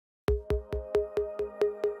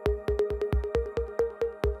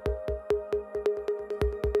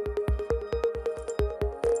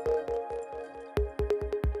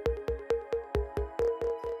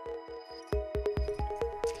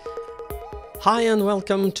Hi and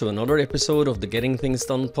welcome to another episode of the Getting Things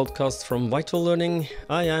Done podcast from Vital Learning.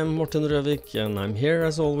 I am Morten and I'm here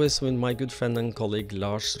as always with my good friend and colleague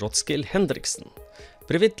Lars Rotskil Hendriksen.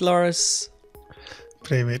 Privet, Lars.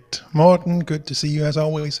 Privet, Morten, good to see you as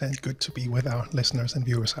always and good to be with our listeners and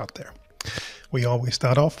viewers out there. We always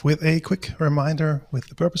start off with a quick reminder with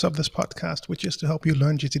the purpose of this podcast, which is to help you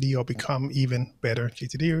learn GTD or become even better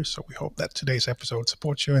GTDers. So we hope that today's episode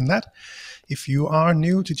supports you in that. If you are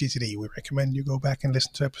new to GTD, we recommend you go back and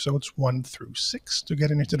listen to episodes 1 through 6 to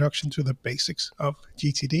get an introduction to the basics of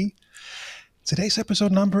GTD. Today's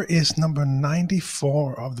episode number is number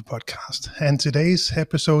 94 of the podcast, and today's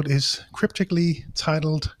episode is cryptically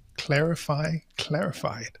titled Clarified.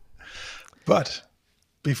 But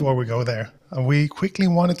before we go there, we quickly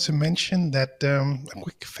wanted to mention that a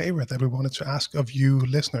quick favor that we wanted to ask of you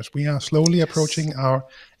listeners. We are slowly approaching our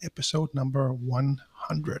episode number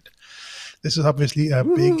 100. This is obviously a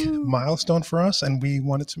big milestone for us, and we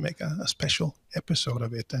wanted to make a special episode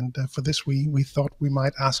of it. And for this, we thought we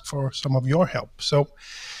might ask for some of your help. So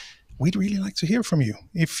we'd really like to hear from you.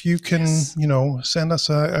 If you can, send us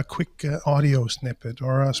a quick audio snippet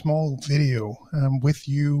or a small video with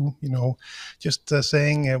you, just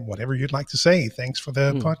saying whatever you'd like to say. Thanks for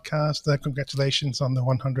the podcast. Congratulations on the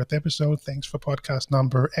 100th episode. Thanks for podcast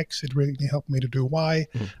number X. It really helped me to do Y.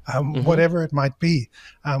 Whatever it might be.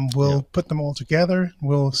 We'll put them all together.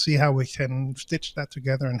 We'll see how we can stitch that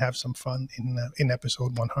together and have some fun in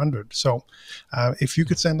episode 100. So if you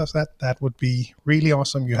could send us that would be really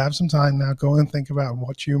awesome. You have some time now. Go and think about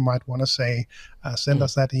what you might want to say. Send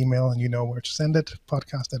us that email and you know where to send it.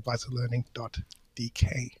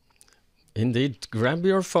 podcast@VitalLearning.eu. Indeed. Grab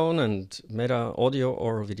your phone and make an audio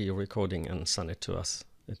or video recording and send it to us.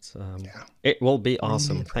 It will be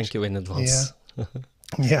awesome. Really thank you in advance.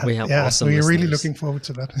 We have awesome We're listeners. Really looking forward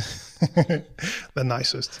to that. The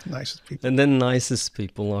nicest people. And the nicest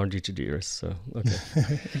people are GTDers. So, okay.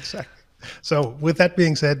 Exactly. So with that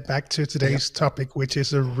being said, back to today's topic, which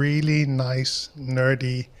is a really nice,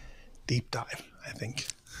 nerdy deep dive, I think.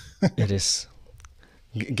 It is.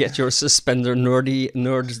 Get your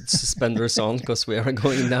nerd suspenders on, because we are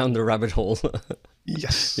going down the rabbit hole.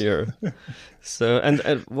 Yes. Here. So,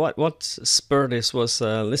 and what spurred this was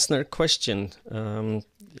a listener question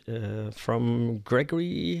from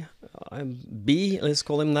Gregory B. Let's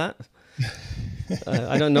call him that.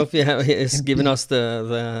 I don't know if he has given us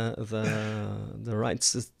the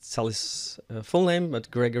rights to tell his full name,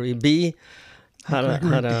 but Gregory B. he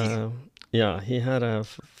had a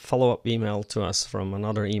follow-up email to us from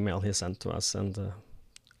another email he sent to us. And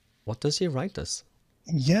what does he write us?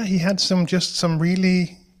 Yeah, he had some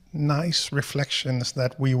really nice reflections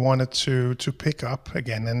that we wanted to pick up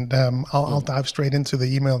again, and I'll dive straight into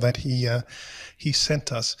the email that he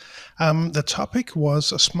sent us. The topic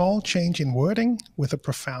was a small change in wording with a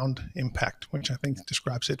profound impact, which I think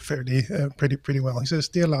describes it fairly pretty well. He says,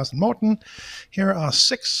 "Dear Lars and Morten, here are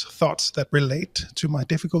 6 thoughts that relate to my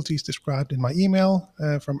difficulties described in my email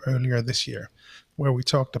from earlier this year, where we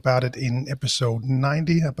talked about it in episode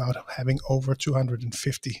 90 about having over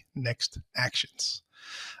 250 next actions."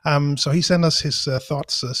 So he sent us his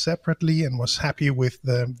thoughts separately and was happy with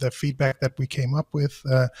the feedback that we came up with,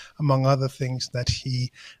 among other things that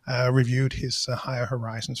he reviewed his higher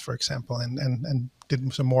horizons, for example, and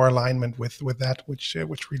did some more alignment with that, which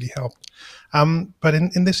really helped. But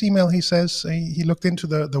in this email, he says he looked into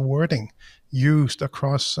the wording used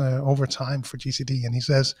across over time for GTD, and he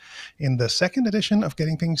says, in the second edition of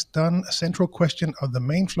Getting Things Done, a central question of the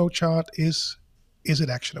main flowchart is it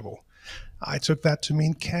actionable? I took that to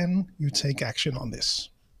mean, can you take action on this?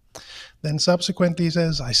 Then subsequently he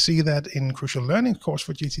says, I see that in Crucial Learning course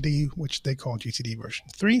for GTD, which they call GTD version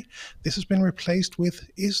 3, this has been replaced with,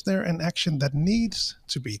 is there an action that needs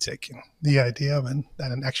to be taken? The idea of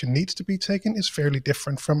that an action needs to be taken is fairly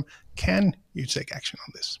different from, can you take action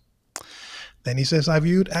on this? Then he says, I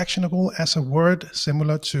viewed actionable as a word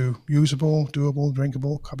similar to usable, doable,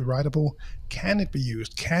 drinkable, copyrightable. Can it be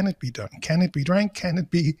used? Can it be done? Can it be drank? Can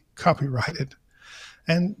it be copyrighted?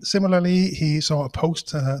 And similarly, he saw a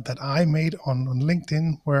post that I made on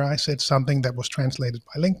LinkedIn where I said something that was translated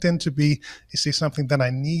by LinkedIn to be, is this something that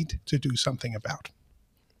I need to do something about?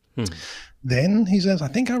 Then he says, I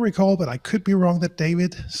think I recall, but I could be wrong, that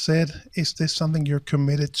David said, is this something you're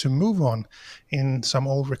committed to move on, in some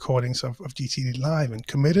old recordings of GTD Live? And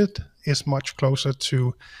committed is much closer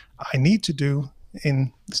to I need to do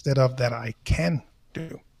instead of that I can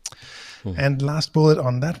do. And last bullet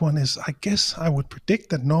on that one is, I guess I would predict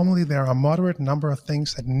that normally there are a moderate number of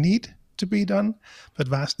things that need to be done, but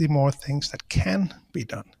vastly more things that can be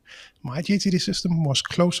done. My GTD system was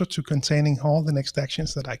closer to containing all the next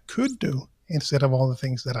actions that I could do instead of all the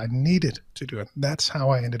things that I needed to do. And that's how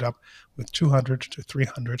I ended up with 200 to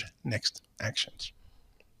 300 next actions.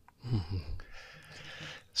 Mm-hmm.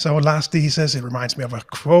 So lastly, he says, it reminds me of a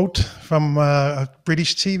quote from a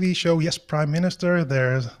British TV show. Yes, Prime Minister,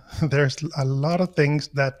 there's a lot of things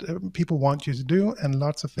that people want you to do and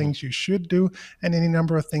lots of things you should do and any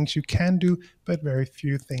number of things you can do, but very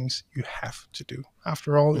few things you have to do.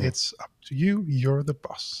 After all, it's up to you. You're the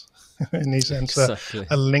boss. And he sends a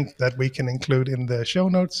link that we can include in the show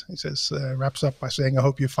notes. He says, wraps up by saying, I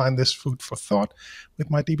hope you find this food for thought. With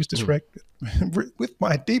my deepest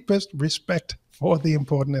respect for the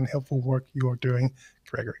important and helpful work you are doing,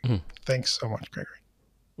 Gregory. Thanks so much, Gregory.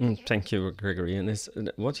 Thank you, Gregory. And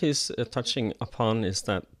what he's touching upon is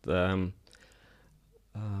that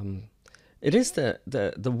it is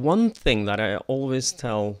the one thing that I always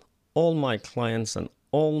tell all my clients and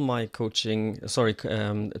all my training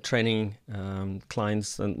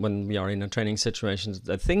clients, and when we are in a training situation,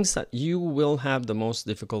 the things that you will have the most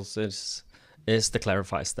difficulties is the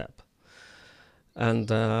clarify step. And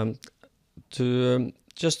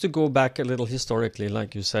just to go back a little historically,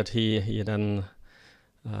 like you said, he then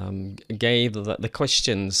gave the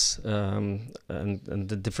questions and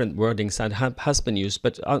the different wordings that has been used.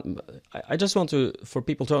 But I just want for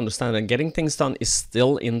people to understand that getting things done is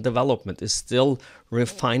still in development, is still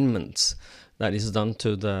refinements that is done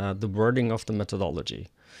to the wording of the methodology.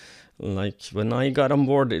 Like when I got on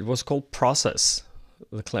board, it was called process.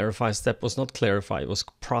 The clarify step was not clarify, it was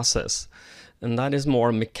process. And that is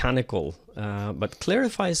more mechanical, but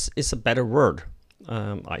clarify is a better word,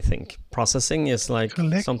 I think. Processing is like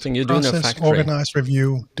something you do in a factory. Organize,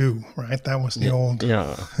 review, do, right? That was the old,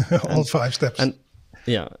 old 5 steps. And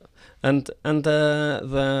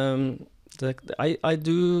I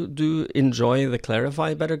do enjoy the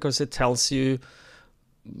clarify better because it tells you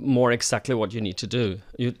more exactly what you need to do.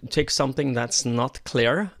 You take something that's not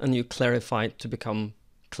clear and you clarify it to become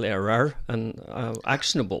clearer and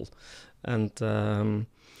actionable. And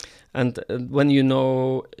when you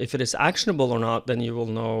know if it is actionable or not, then you will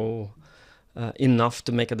know enough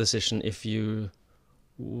to make a decision if you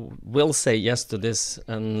will say yes to this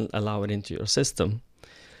and allow it into your system.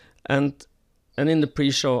 And in the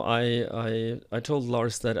pre-show, I told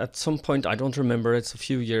Lars that at some point, I don't remember, it's a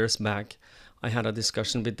few years back, I had a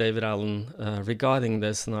discussion with David Allen regarding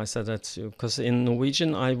this, and I said that because in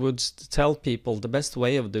Norwegian I would tell people the best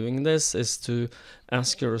way of doing this is to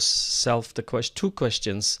ask yourself the two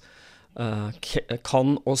questions,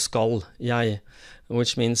 kan og skal jeg,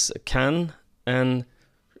 which means can and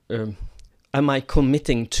am I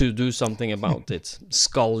committing to do something about it?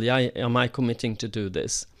 Skal jeg, am I committing to do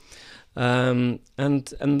this? And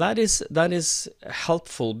that is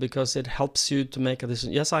helpful because it helps you to make a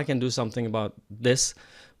decision. Yes, I can do something about this,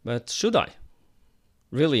 but should I?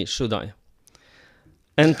 Really, should I?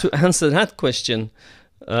 And to answer that question,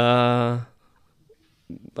 as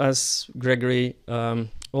Gregory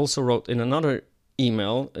also wrote in another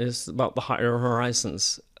email, is about the higher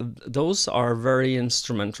horizons. Those are very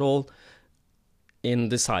instrumental in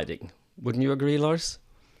deciding. Wouldn't you agree, Lars?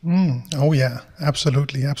 Oh yeah,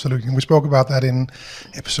 absolutely. And we spoke about that in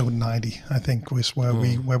episode 90, I think, was where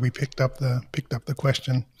we picked up the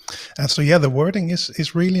question. And so yeah, the wording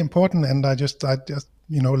is really important. And I just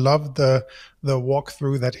love the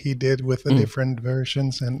walkthrough that he did with the different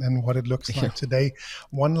versions and what it looks like today.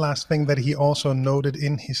 One last thing that he also noted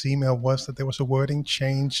in his email was that there was a wording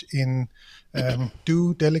change in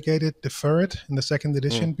do, delegated, deferred in the second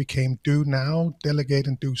edition became do now, delegate,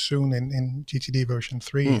 and do soon in GTD version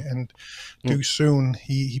 3. And do soon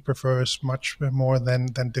he prefers much more than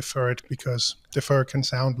deferred, because defer can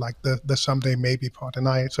sound like the someday maybe part, and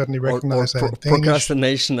I certainly recognize that in Danish.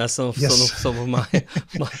 Procrastination, as some of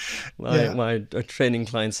my training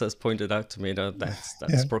clients has pointed out to me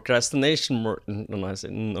that's procrastination, Morten, and I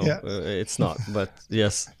said no, it's not, but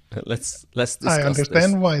yes. Let's discuss I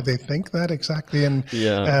understand this. why they think that, exactly. And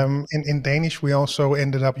in Danish, we also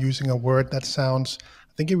ended up using a word that sounds,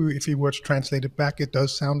 I think if you were to translate it back, it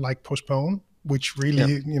does sound like postpone, which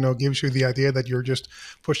really gives you the idea that you're just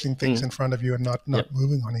pushing things in front of you and not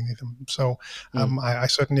moving on anything. So I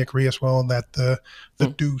certainly agree as well that the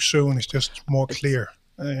do soon is just more clear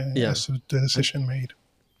as the decision made.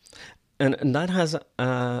 And that has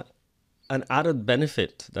an added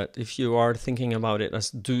benefit, that if you are thinking about it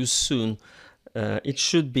as do soon, it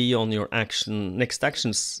should be on your next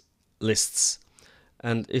actions lists.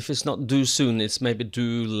 And if it's not do soon, it's maybe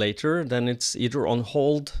do later, then it's either on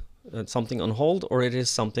hold, something on hold, or it is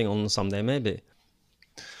something on someday maybe.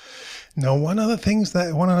 Now, one other thing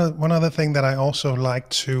that I also like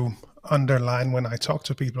to underline when I talk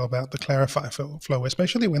to people about the clarify flow,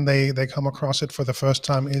 especially when they come across it for the first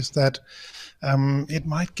time, is that it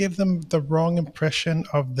might give them the wrong impression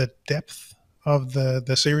of the depth of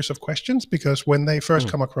the series of questions, because when they first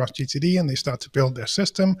come across GTD and they start to build their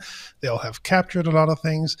system, they'll have captured a lot of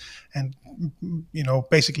things, and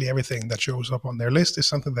basically everything that shows up on their list is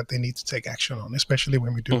something that they need to take action on, especially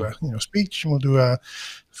when we do a speech, and we'll do a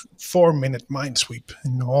 4-minute mind sweep.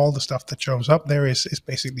 All the stuff that shows up there is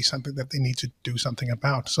basically something that they need to do something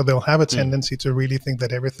about. So they'll have a tendency to really think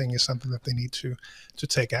that everything is something that they need to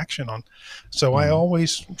take action on. So I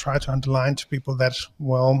always try to underline to people that,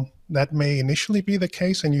 well, that may initially be the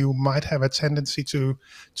case, and you might have a tendency to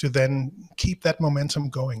then keep that momentum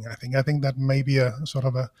going. I think that may be a sort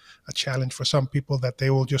of a challenge for some people, that they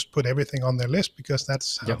will just put everything on their list because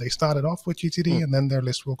that's how they started off with GTD, and then their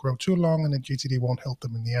list will grow too long, and then GTD won't help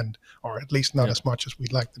them in the end, or at least not as much as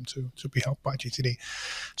we'd like them to be helped by GTD.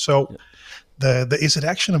 So the is it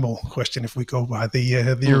actionable question, if we go by the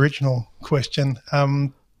original question,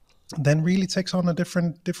 then really takes on a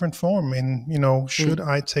different form in, should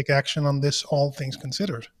I take action on this, all things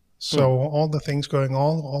considered? So all the things going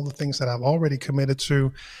on, all the things that I've already committed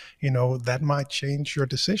to, that might change your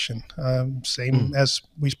decision. Same as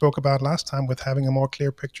we spoke about last time with having a more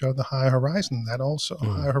clear picture of the higher horizon,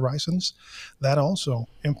 higher horizons, that also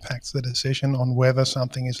impacts the decision on whether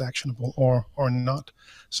something is actionable or not.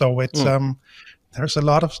 So it's, there's a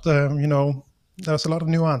lot of there's a lot of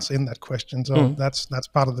nuance in that question. So that's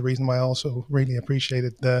part of the reason why I also really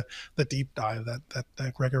appreciated the deep dive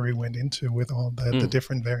that Gregory went into with all the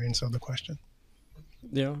different variants of the question.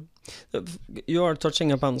 Yeah, you are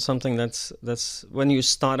touching upon something that's when you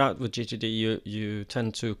start out with GTD, you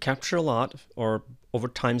tend to capture a lot, or over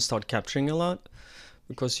time start capturing a lot,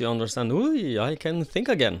 because you understand, I can think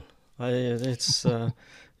again. It's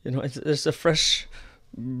there's a fresh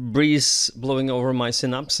breeze blowing over my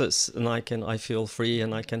synapses, and I feel free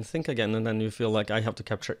and I can think again. And then you feel like I have to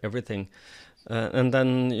capture everything, and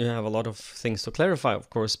then you have a lot of things to clarify, of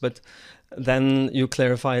course, but then you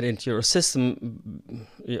clarify it into your system,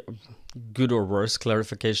 good or worse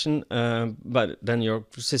clarification, but then your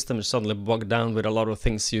system is suddenly bogged down with a lot of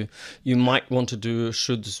things you might want to do,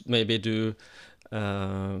 should maybe do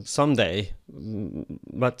someday,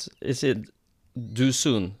 but is it do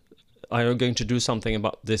soon? Are you going to do something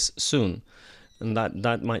about this soon? And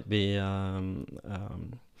that might be, and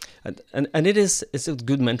it's a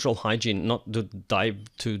good mental hygiene not to dive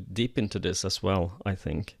too deep into this as well, I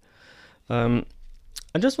think. I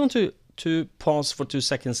just want to pause for 2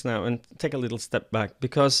 seconds now and take a little step back,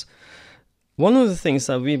 because one of the things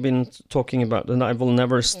that we've been talking about, and I will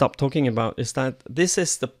never stop talking about, is that this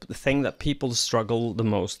is the thing that people struggle the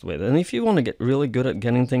most with. And if you want to get really good at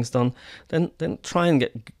getting things done, then try and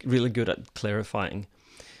get really good at clarifying.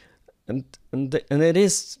 And it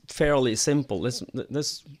is fairly simple.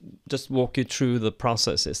 Let's just walk you through the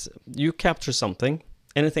processes. You capture something,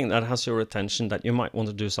 anything that has your attention that you might want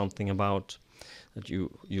to do something about, that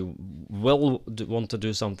you will want to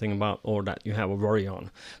do something about, or that you have a worry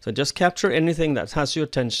on. So just capture anything that has your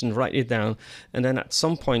attention, write it down, and then at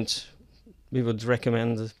some point, we would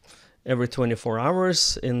recommend every 24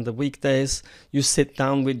 hours in the weekdays, you sit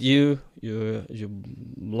down with you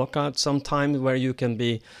block out some time where you can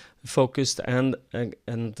be focused and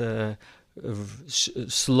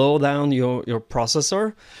slow down your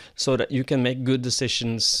processor, so that you can make good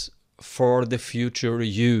decisions for the future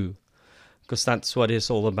you, because that's what it's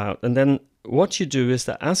all about. And then what you do is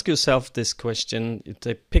to ask yourself this question,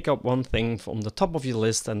 to pick up one thing from the top of your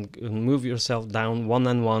list and move yourself down one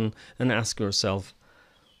and one, and ask yourself,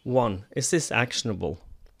 1, is this actionable?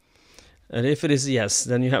 And if it is yes,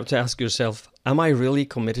 then you have to ask yourself, am I really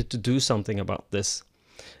committed to do something about this?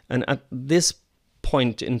 And at this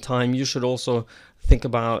point in time, you should also think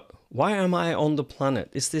about, why am I on the planet?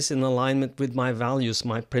 Is this in alignment with my values,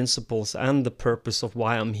 my principles, and the purpose of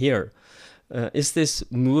why I'm here? Is this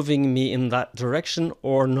moving me in that direction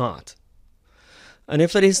or not? And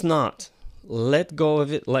if it is not, let go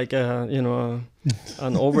of it like an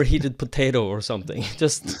overheated potato or something.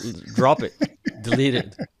 Just drop it, delete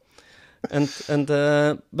it.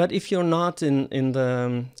 But if you're not in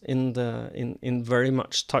very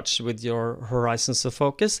much touch with your horizons of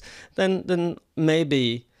focus, then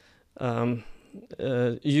maybe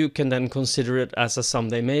you can then consider it as a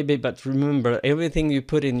someday maybe. But remember, everything you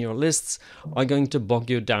put in your lists are going to bog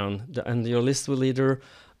you down, and your list will either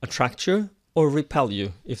attract you or repel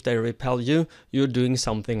you. If they repel you, you're doing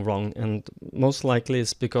something wrong, and most likely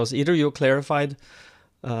it's because either you're clarified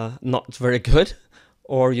not very good,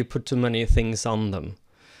 or you put too many things on them.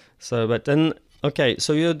 So, but then Okay,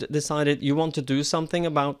 so you decided you want to do something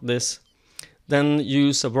about this. Then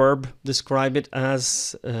use a verb, describe it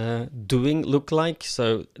as doing look like.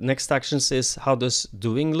 So next actions is how does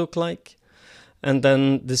doing look like? And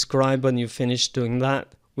then describe when you finish doing that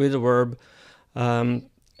with a verb.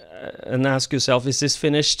 And ask yourself, is this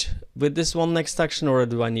finished with this one next action, or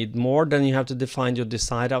do I need more? Then you have to define your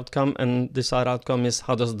desired outcome, and desired outcome is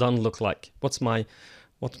how does done look like? What's my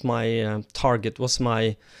target? What's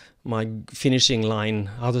my finishing line?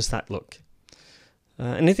 How does that look?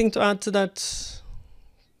 Anything to add to that,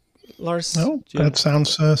 Lars? No, that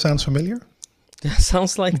sounds familiar.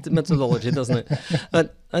 Sounds like the methodology, doesn't it?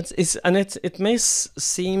 But it may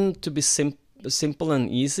seem to be simple and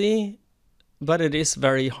easy, but it is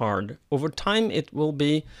very hard. Over time,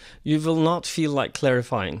 you will not feel like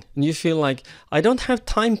clarifying, and you feel like I don't have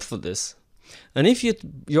time for this. And if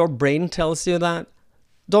your brain tells you that,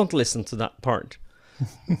 don't listen to that part.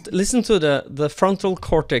 Listen to the frontal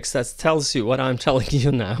cortex that tells you what I'm telling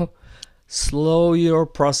you now. Slow your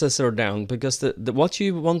processor down, because what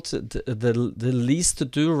you want the least to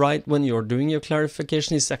do right when you're doing your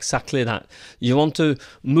clarification is exactly that. You want to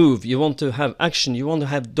move, you want to have action, you want to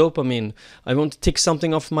have dopamine. I want to tick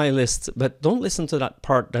something off my list, but don't listen to that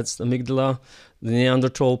part. That's the amygdala, the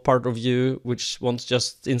Neanderthal part of you, which wants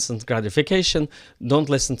just instant gratification. Don't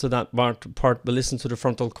listen to that part, but listen to the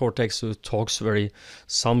frontal cortex, who talks very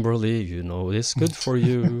somberly. You know, it's good for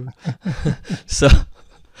you. So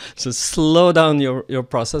slow down your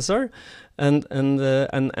processor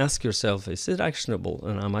and ask yourself, is it actionable?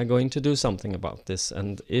 And am I going to do something about this?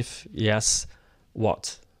 And if yes,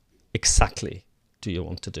 what exactly do you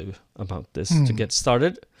want to do about this to get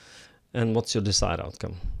started? And what's your desired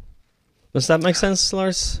outcome? Does that make sense,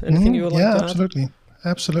 Lars? Anything you would like to add?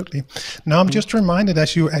 Absolutely. Now I'm just reminded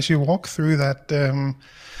as you walk through that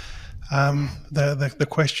the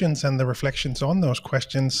questions and the reflections on those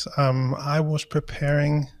questions. I was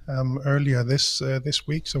preparing earlier this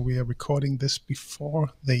week, so we are recording this before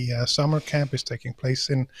the summer camp is taking place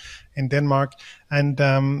in Denmark, and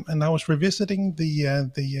I was revisiting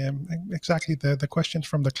exactly the questions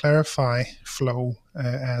from the Clarify flow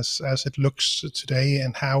as it looks today,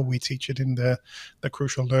 and how we teach it in the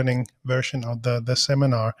Crucial Learning version of the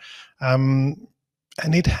seminar.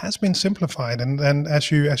 And it has been simplified, and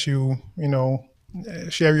as you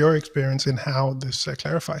share your experience in how this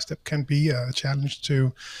Clarify step can be a challenge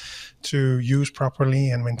to use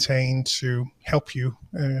properly and maintain to help you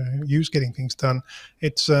use getting things done.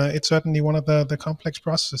 It's certainly one of the complex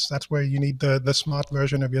processes. That's where you need the smart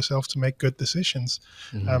version of yourself to make good decisions.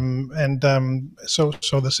 So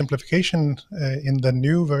the simplification in the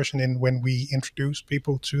new version, when we introduce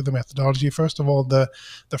people to the methodology, first of all, the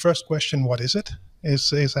first question, what is it,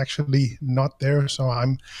 is actually not there. So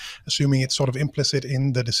I'm assuming it's sort of implicit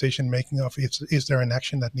in the decision making of is there an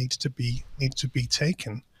action that needs to be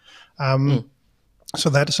taken. So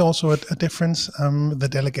that is also a difference. The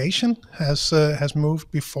delegation has moved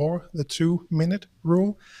before the 2-minute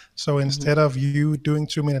rule. So instead of you doing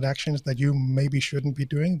 2-minute actions that you maybe shouldn't be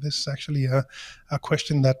doing, this is actually a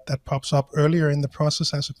question that pops up earlier in the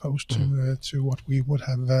process, as opposed to what we would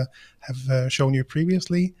have shown you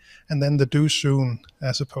previously. And then the do soon,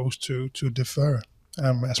 as opposed to defer,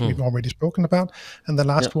 as we've already spoken about. And the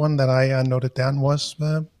last one that I noted down was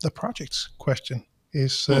the projects question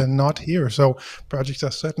is not here. So projects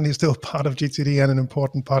are certainly still part of GTD and an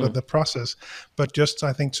important part of the process, but just,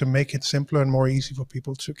 I think, to make it simpler and more easy for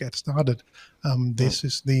people to get started, this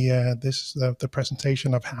is the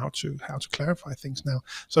presentation of how to clarify things now.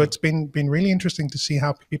 So it's been really interesting to see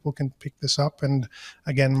how people can pick this up. And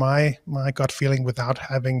again, my gut feeling, without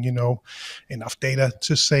having enough data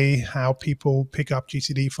to say how people pick up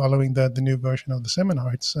GTD following the new version of the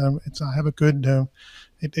seminar, I have a good.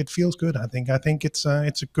 It feels good. I think it's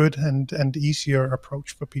a good and easier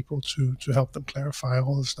approach for people to help them clarify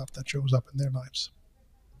all the stuff that shows up in their lives.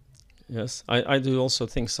 Yes, I do also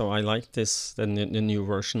think so. I like the new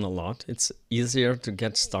version a lot. It's easier to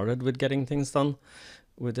get started with getting things done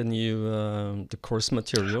with the new the course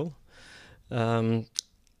material.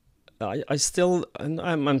 I still, and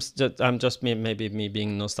I'm just maybe me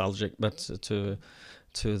being nostalgic, but to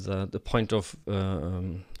the point of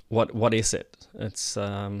what is it? It's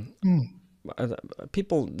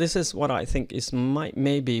people. This is what I think is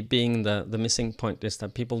maybe being the missing point, is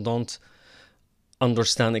that people don't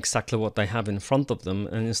understand exactly what they have in front of them,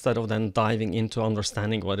 and instead of then diving into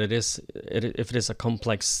understanding what it is, if it is a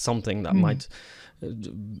complex something that might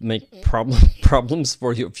make problems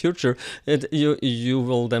for your future, you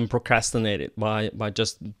will then procrastinate it by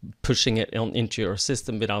just pushing it into your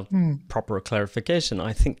system without proper clarification.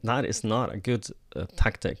 I think that is not a good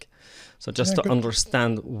tactic. So just to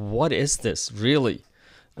understand, what is this really,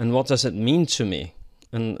 and what does it mean to me?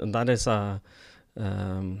 And that is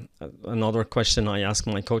another question I ask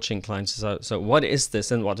my coaching clients. So what is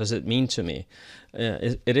this, and what does it mean to me?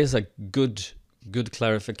 It is a good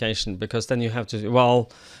clarification, because then you have to,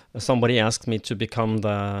 well, somebody asked me to become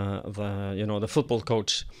the football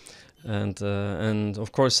coach, and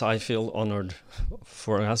of course I feel honored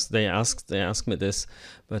for us. They asked me this,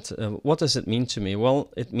 but what does it mean to me? Well,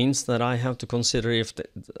 it means that I have to consider if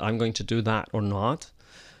I'm going to do that or not.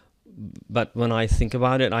 But when I think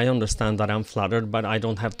about it, I understand that I'm flattered, but I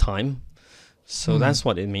don't have time. So that's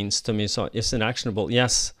what it means to me. So is it actionable?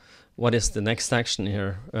 Yes. What is the next action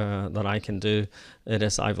here that I can do? It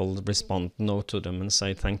is, I will respond no to them and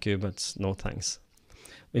say thank you, but no thanks.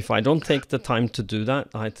 If I don't take the time to do that,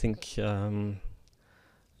 I think, to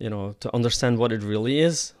understand what it really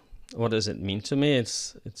is, what does it mean to me?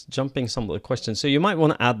 It's jumping some of the questions. So you might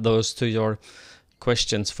want to add those to your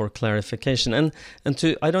questions for clarification. And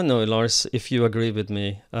to, I don't know, Lars, if you agree with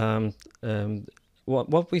me,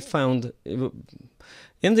 what we found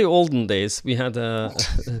in the olden days, we had in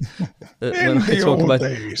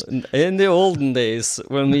the olden days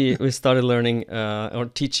when we started learning or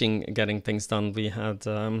teaching, getting things done, we had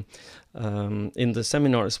in the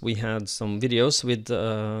seminars we had some videos with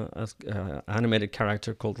an animated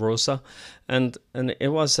character called Rosa, and it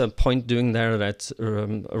was a point doing there that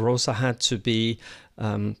Rosa had to be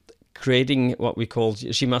creating what we call,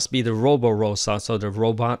 she must be the Robo-Rosa, so the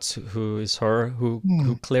robot who is her, who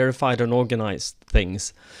clarified and organized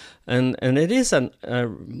things. And it is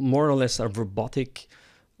more or less a robotic,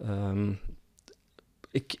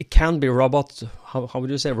 it can be how would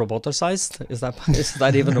you say, roboticized? Is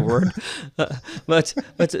that even a word? But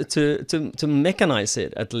to mechanize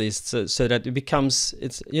it at least, so that it becomes,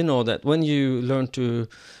 it's, that when you learn to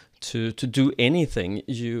do anything,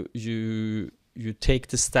 you take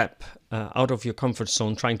the step out of your comfort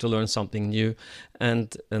zone, trying to learn something new,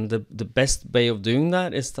 and the best way of doing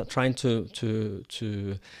that is trying to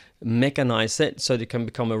mechanize it so it can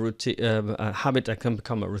become a routine, a habit that can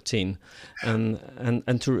become a routine, and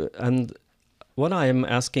what I am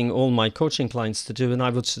asking all my coaching clients to do, and I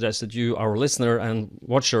would suggest that you, our listener and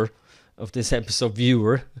watcher of this episode,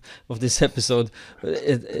 viewer of this episode,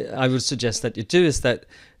 I would suggest that you do, is that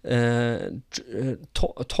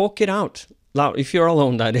talk it out loud. If you're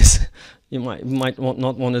alone, that is, you might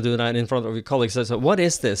not want to do that in front of your colleagues. So what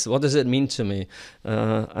is this? What does it mean to me?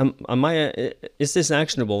 Is this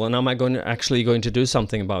actionable? And am I actually going to do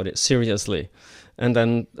something about it seriously? And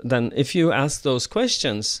then if you ask those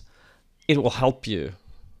questions, it will help you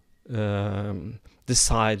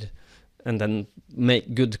decide and then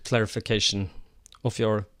make good clarification of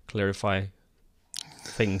your clarify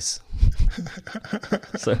things.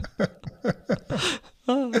 So.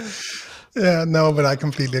 Yeah, no, but I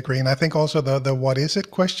completely agree. And I think also the what is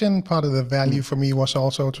it question, part of the value for me was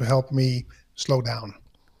also to help me slow down.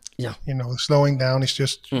 Yeah. Slowing down is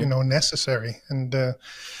just, necessary. And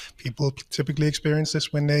people typically experience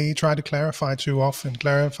this when they try to clarify too often,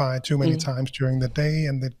 clarify too many times during the day.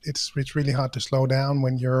 And it's really hard to slow down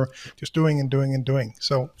when you're just doing and doing and doing.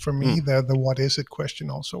 So for me, the what is it question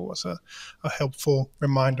also was a helpful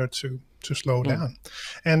reminder to slow down.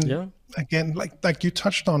 And again, like you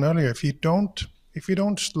touched on earlier, if you don't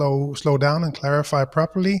slow down and clarify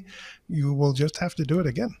properly, you will just have to do it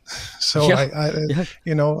again. So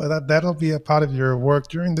that'll be a part of your work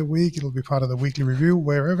during the week. It'll be part of the weekly review,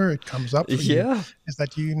 wherever it comes up for you, is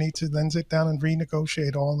that you need to then sit down and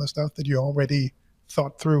renegotiate all the stuff that you already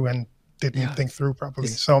thought through and didn't think through properly.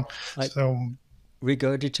 So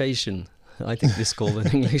regurgitation, I think this is called in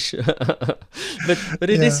English. but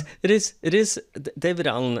it is David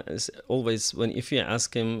Allen is always, if you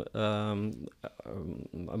ask him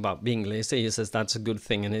about being lazy, he says that's a good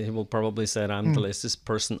thing, and he will probably say I'm the laziest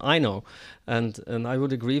person I know, and I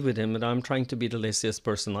would agree with him that I'm trying to be the laziest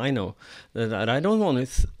person I know, that I don't want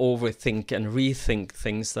to overthink and rethink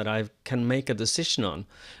things that I can make a decision on.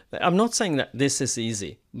 I'm not saying that this is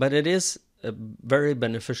easy, but it is very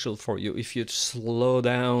beneficial for you if you slow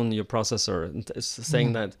down your processor. It's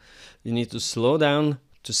saying that you need to slow down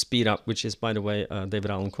to speed up, which is, by the way, David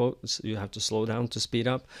Allen quotes, you have to slow down to speed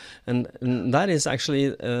up. And that is actually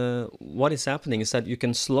what is happening, is that you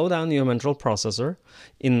can slow down your mental processor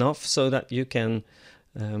enough so that you can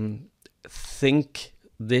think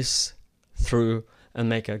this through and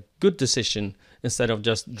make a good decision instead of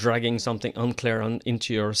just dragging something unclear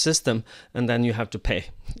into your system, and then you have to pay.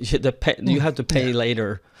 You have to pay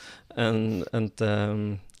later,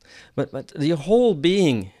 but your whole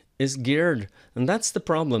being is geared, and that's the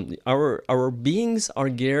problem. Our beings are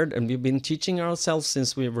geared, and we've been teaching ourselves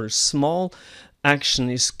since we were small. Action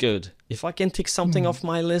is good. If I can tick something off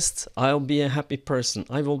my list, I'll be a happy person.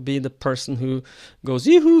 I will be the person who goes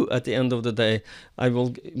yoo-hoo at the end of the day. I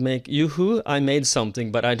will make yoo-hoo, I made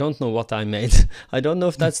something, but I don't know what I made. I don't know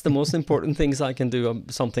if that's the most important things I can do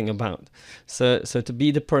something about. So to be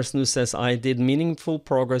the person who says, I did meaningful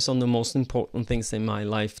progress on the most important things in my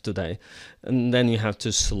life today. And then you have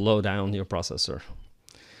to slow down your processor.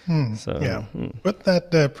 Put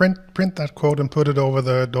that print that quote and put it over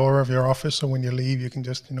the door of your office, so when you leave you can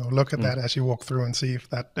just look at that as you walk through and see if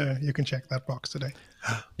that you can check that box today.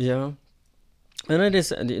 Yeah, and it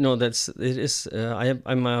is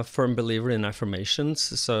I'm a firm believer in affirmations,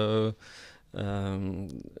 so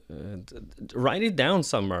write it down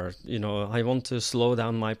somewhere. I want to slow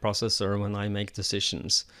down my processor when I make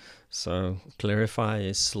decisions, so clarify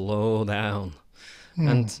is slow down.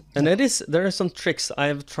 And there are some tricks. I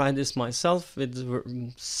have tried this myself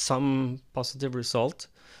with some positive result,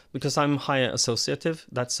 because I'm high associative.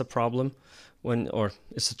 That's a problem or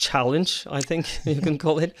it's a challenge, I think you can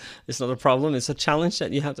call it. It's not a problem. It's a challenge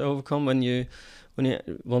that you have to overcome when you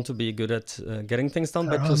want to be good at getting things done.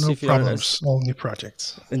 There are no problems, only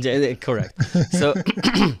projects. Correct. So,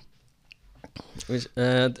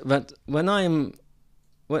 but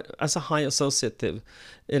as a high associative,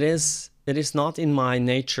 it is not in my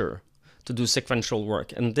nature to do sequential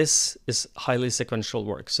work, and this is highly sequential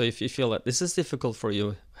work. So if you feel that this is difficult for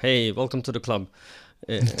you, hey, welcome to the club.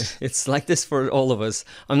 It's like this for all of us.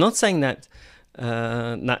 I'm not saying that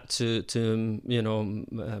not to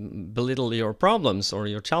belittle your problems or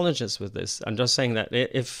your challenges with this. I'm just saying that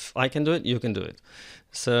if I can do it, you can do it.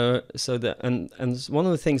 So one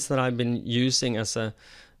of the things that I've been using as to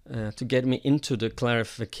get me into the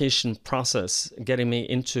clarification process, getting me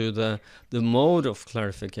into the mode of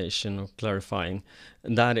clarification or clarifying,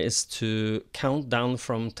 that is to count down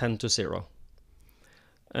from 10 to 0.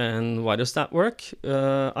 And why does that work?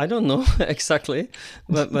 I don't know exactly,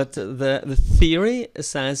 but the theory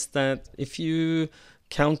says that if you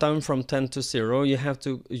count down from 10 to 0,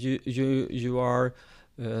 you are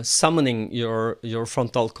summoning your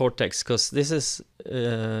frontal cortex, because this is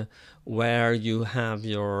where you have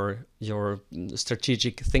your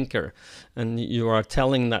strategic thinker, and you are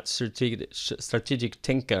telling that strategic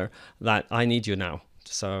thinker that I need you now.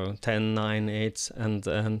 So 10, 9, 8, and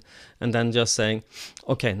then just saying,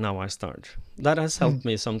 okay, now I start. That has helped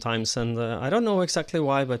me sometimes, and I don't know exactly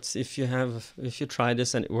why, but if you try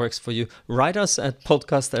this and it works for you, write us at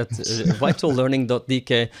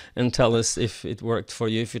podcast@VitalLearning.dk and tell us if it worked for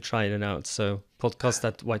you, if you tried it out. So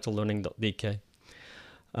podcast@VitalLearning.dk.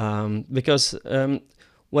 Because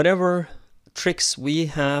whatever tricks we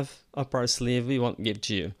have up our sleeve, we want to give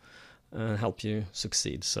to you and help you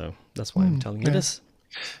succeed. So that's why I'm telling you this.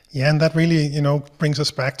 Yeah, and that really, brings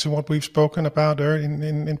us back to what we've spoken about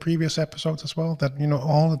in previous episodes as well, that,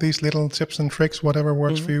 all of these little tips and tricks, whatever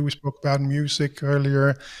works for you. We spoke about music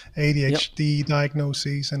earlier, ADHD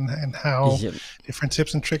diagnoses, and how different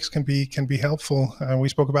tips and tricks can be helpful. We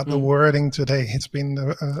spoke about the wording today. It's been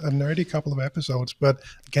a nerdy couple of episodes, but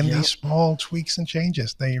again, these small tweaks and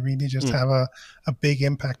changes, they really just have a big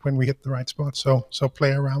impact when we hit the right spot. So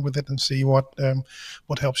play around with it and see what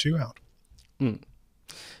helps you out.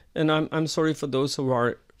 And I'm sorry for those who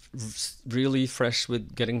are really fresh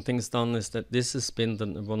with getting things done, is that this has been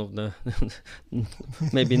one of the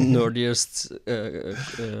maybe nerdiest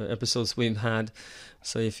episodes we've had.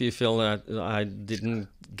 So if you feel that I didn't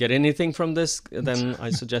get anything from this, then I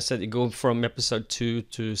suggest that you go from episode 2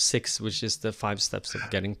 to 6, which is the 5 steps of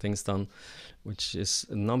getting things done, which is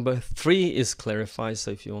number 3 is clarify.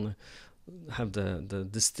 So if you want to have the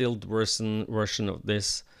distilled version of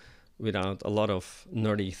this without a lot of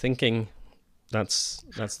nerdy thinking, that's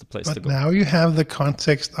the place to go. But now you have the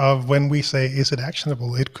context of when we say, is it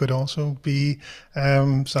actionable? It could also be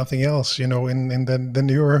something else, in the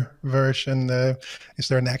newer version. Is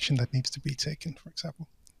there an action that needs to be taken, for example?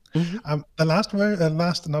 The last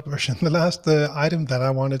item that I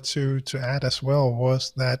wanted to add as well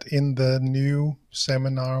was that in the new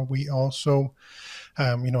seminar, we also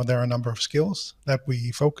there are a number of skills that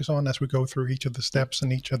we focus on as we go through each of the steps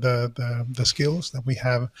and each of the skills that we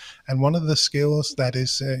have. And one of the skills that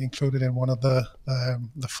is included in one of the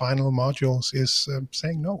final modules is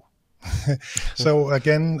saying no. So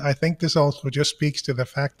again, I think this also just speaks to the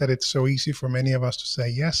fact that it's so easy for many of us to say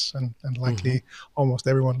yes, and likely almost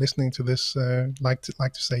everyone listening to this like to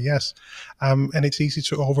say yes, and it's easy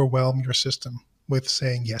to overwhelm your system with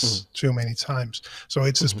saying yes too many times. So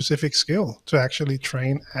it's a specific skill to actually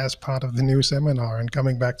train as part of the new seminar. And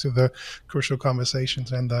coming back to the crucial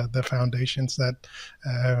conversations and the foundations that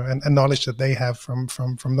and knowledge that they have from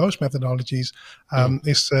those methodologies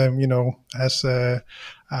is as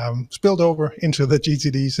spilled over into the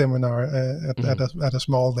GTD seminar at a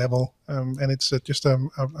small level, and it's just a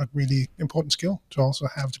really important skill to also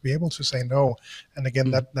have, to be able to say no. And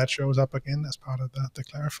again, that shows up again as part of the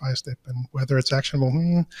clarify step, and whether it's actionable.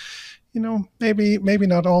 Maybe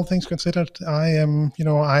not, all things considered. I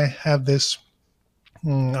have this.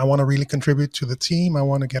 I want to really contribute to the team. I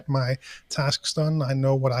want to get my tasks done. I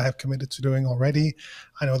know what I have committed to doing already.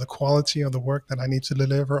 I know the quality of the work that I need to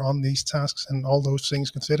deliver on these tasks, and all those things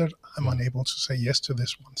considered, I'm unable to say yes to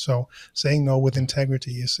this one. So saying no with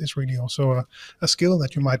integrity is really also a skill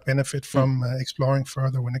that you might benefit from exploring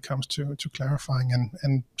further when it comes to clarifying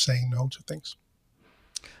and saying no to things.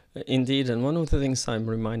 Indeed, and one of the things I'm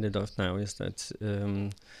reminded of now is that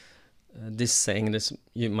this saying, this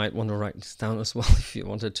you might want to write this down as well if you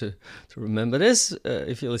wanted to remember this,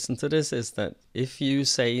 if you listen to this, is that if you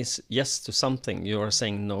say yes to something, you are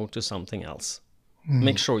saying no to something else.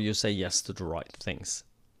 Make sure you say yes to the right things.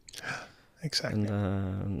 Exactly.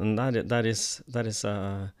 And that is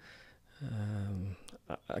a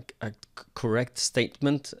correct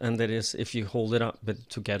statement, and that is, if you hold it up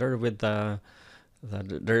together with that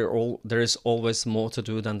there is always more to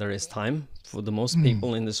do than there is time. For the most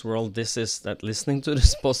people in this world, this is that listening to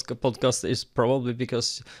this podcast is probably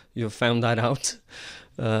because you found that out,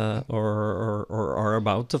 or are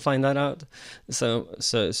about to find that out. So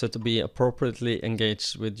to be appropriately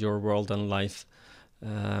engaged with your world and life,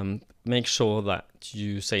 make sure that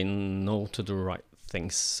you say no to the right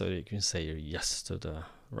things, so you can say yes to the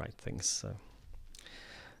right things. So.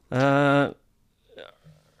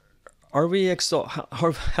 Have we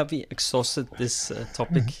exhausted this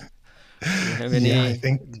topic? Do you have any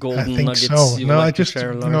golden nuggets so. you would like to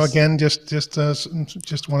share, Lars? Again, just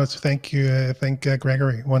wanted to thank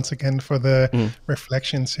Gregory once again for the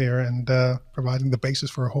reflections here, and providing the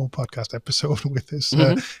basis for a whole podcast episode with his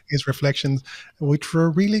reflections, which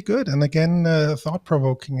were really good, and again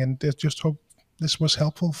thought-provoking, and just hope this was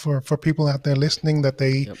helpful for people out there listening, that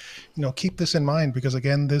they keep this in mind, because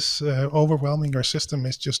again, this overwhelming your system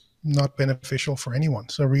is just not beneficial for anyone.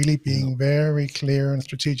 So really being very clear and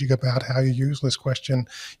strategic about how you use this question,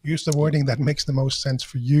 use the wording that makes the most sense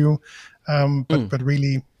for you, but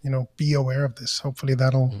really be aware of this. Hopefully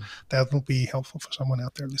that'll be helpful for someone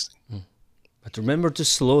out there listening. But remember to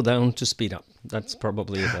slow down to speed up. That's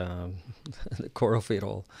probably the core of it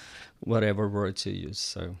all, whatever word to use.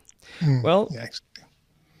 So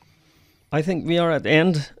I think we are at the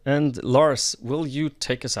end, and Lars, will you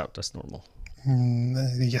take us out as normal?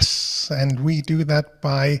 Yes, and we do that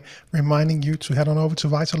by reminding you to head on over to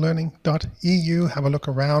VitalLearning.eu, have a look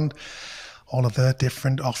around all of the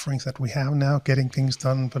different offerings that we have now, getting things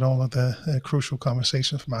done, but all of the crucial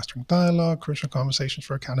conversations for mastering dialogue, crucial conversations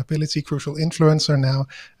for accountability, crucial influencer now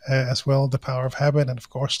as well, the power of habit, and of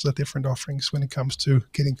course the different offerings when it comes to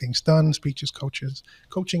getting things done, speeches,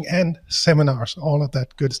 coaching, and seminars. All of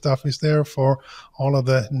that good stuff is there for all of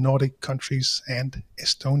the Nordic countries and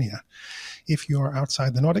Estonia. If you are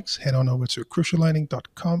outside the Nordics, head on over to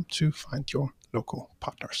cruciallearning.com to find your local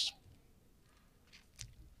partners.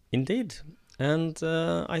 Indeed. And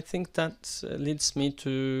I think that leads me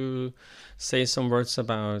to say some words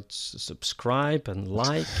about subscribe and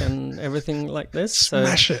like and everything like this.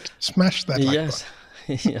 Smash it. Smash that like button.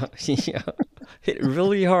 Yeah. Hit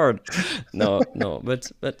really hard. No,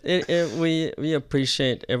 but we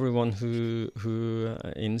appreciate everyone who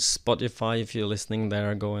in Spotify, if you're listening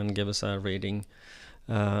there, go and give us a rating.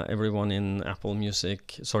 Everyone in Apple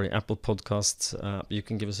Podcasts, you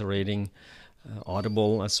can give us a rating.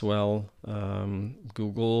 Audible as well.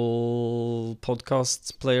 Google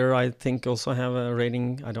Podcasts player, I think, also have a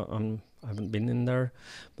rating. I haven't been in there,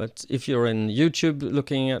 but if you're in YouTube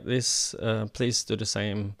looking at this, please do the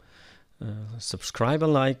same. Subscribe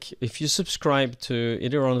and like. If you subscribe to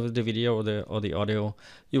either on the video or the audio,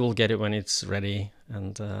 you will get it when it's ready,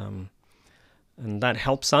 and that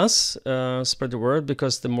helps us spread the word,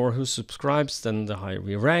 because the more who subscribes, then the higher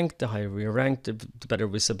we rank. The higher we rank, the better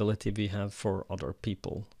visibility we have for other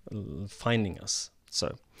people finding us.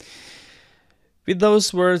 So with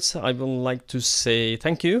those words, I would like to say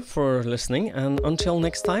thank you for listening, and until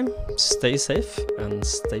next time, stay safe and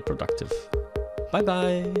stay productive.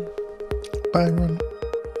 Bye-bye. Bye, everyone.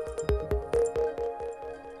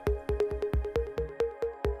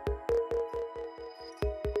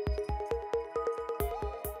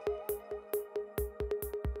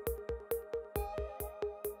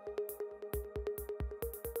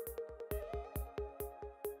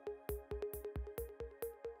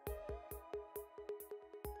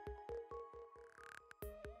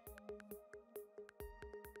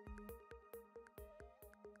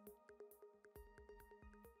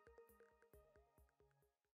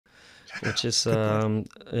 which is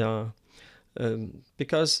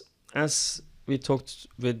because as we talked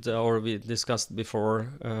with or we discussed before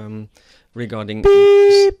regarding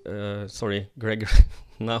sorry, Gregory.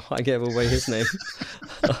 Now I gave away his name.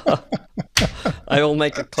 I will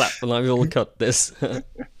make a clap and I will cut this.